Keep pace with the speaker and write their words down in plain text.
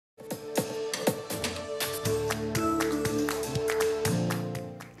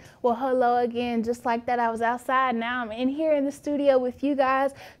Well, hello again. Just like that, I was outside. Now I'm in here in the studio with you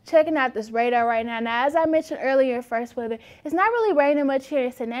guys, checking out this radar right now. Now, as I mentioned earlier in First Weather, it's not really raining much here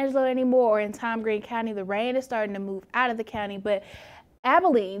in San Angelo anymore or in Tom Green County. The rain is starting to move out of the county, but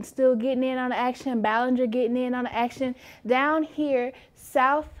Abilene still getting in on the action. Ballinger getting in on the action. Down here,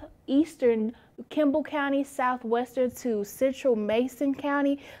 southeastern Kimball County, southwestern to central Mason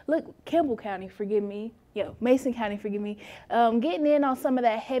County. Look, Kimball County, forgive me. Mason County, forgive me. Getting in on some of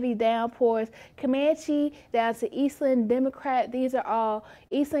that heavy downpours. Comanche down to Eastland, Democrat. These are all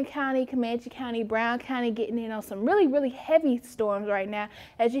Eastland County, Comanche County, Brown County getting in on some really, really heavy storms right now.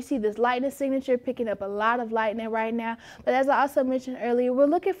 As you see, this lightning signature picking up a lot of lightning right now. But as I also mentioned earlier, we're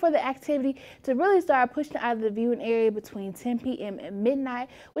looking for the activity to really start pushing out of the viewing area between 10 p.m. and midnight,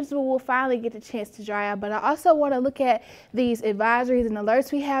 which is when we'll finally get the chance to dry out. But I also want to look at these advisories and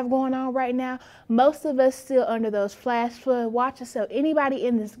alerts we have going on right now. Most of us still under those flash flood watches, so anybody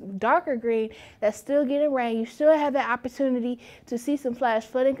in this darker green that's still getting rain, you still have the opportunity to see some flash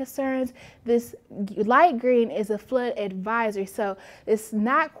flooding concerns. This light green is a flood advisory, so it's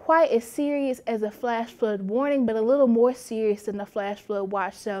not quite as serious as a flash flood warning, but a little more serious than the flash flood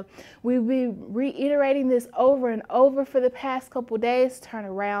watch. So we've been reiterating this over and over for the past couple days. Turn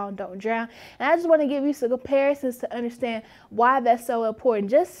around, don't drown. And I just want to give you some comparisons to understand why that's so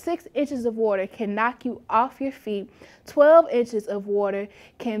important. Just 6 inches of water can knock you off your feet. 12 inches of water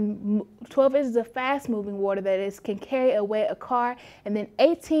 12 inches of fast moving water, that is, can carry away a car, and then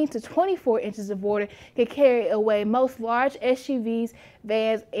 18 to 24 inches of water can carry away most large SUVs,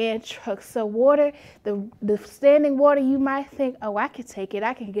 vans, and trucks. So water, the standing water, you might think, oh, I can take it,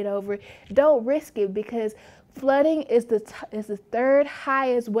 I can get over it. Don't risk it, because flooding is the third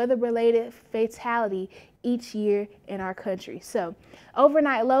highest weather-related fatality each year in our country. So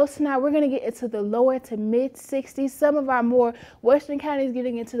overnight lows tonight, we're going to get into the lower to mid 60s. Some of our more western counties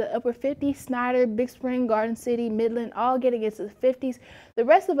getting into the upper 50s. Snyder, Big Spring, Garden City, Midland, all getting into the 50s. The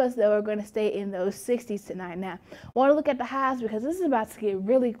rest of us, though, are going to stay in those 60s tonight. Now, I want to look at the highs because this is about to get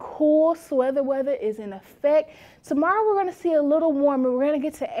really cool. Weather is in effect. Tomorrow, we're going to see a little warmer. We're going to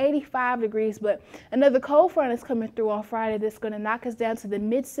get to 85 degrees, but another cold front is coming through on Friday that's going to knock us down to the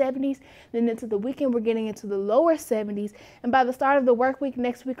mid 70s. Then into the weekend, we're getting into the lower 70s. And by the start of the work week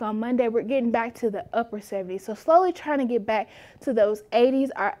next week on Monday, we're getting back to the upper 70s. So slowly trying to get back to those 80s.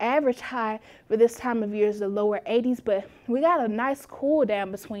 Our average high for this time of year is the lower 80s, but we got a nice cool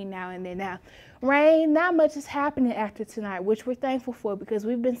down between now and then. Now, rain, not much is happening after tonight, which we're thankful for, because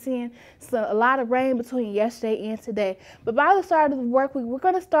we've been seeing a lot of rain between yesterday and today. But by the start of the work week, we're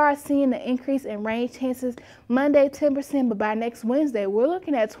going to start seeing the increase in rain chances. Monday, 10%, but by next Wednesday, we're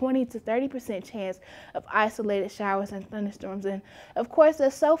looking at 20 to 30% chance of isolated showers and thunderstorms. And of course,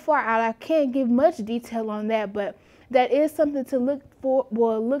 that's so far out, I can't give much detail on that, but that is something to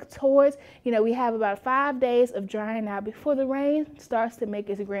look towards. You know, we have about 5 days of drying out before the rain starts to make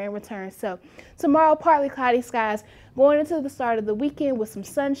its grand return. So tomorrow, partly cloudy skies, going into the start of the weekend with some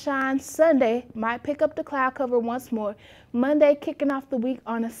sunshine. Sunday might pick up the cloud cover once more. Monday kicking off the week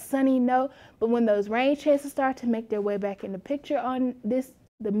on a sunny note, but when those rain chances start to make their way back in the picture on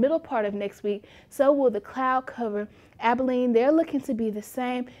the middle part of next week, so will the cloud cover. Abilene, they're looking to be the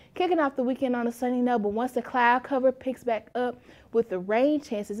same, kicking off the weekend on a sunny note, but once the cloud cover picks back up with the rain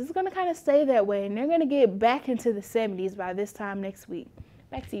chances, it's going to kind of stay that way, and they're going to get back into the 70s by this time next week.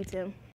 Back to you, Tim.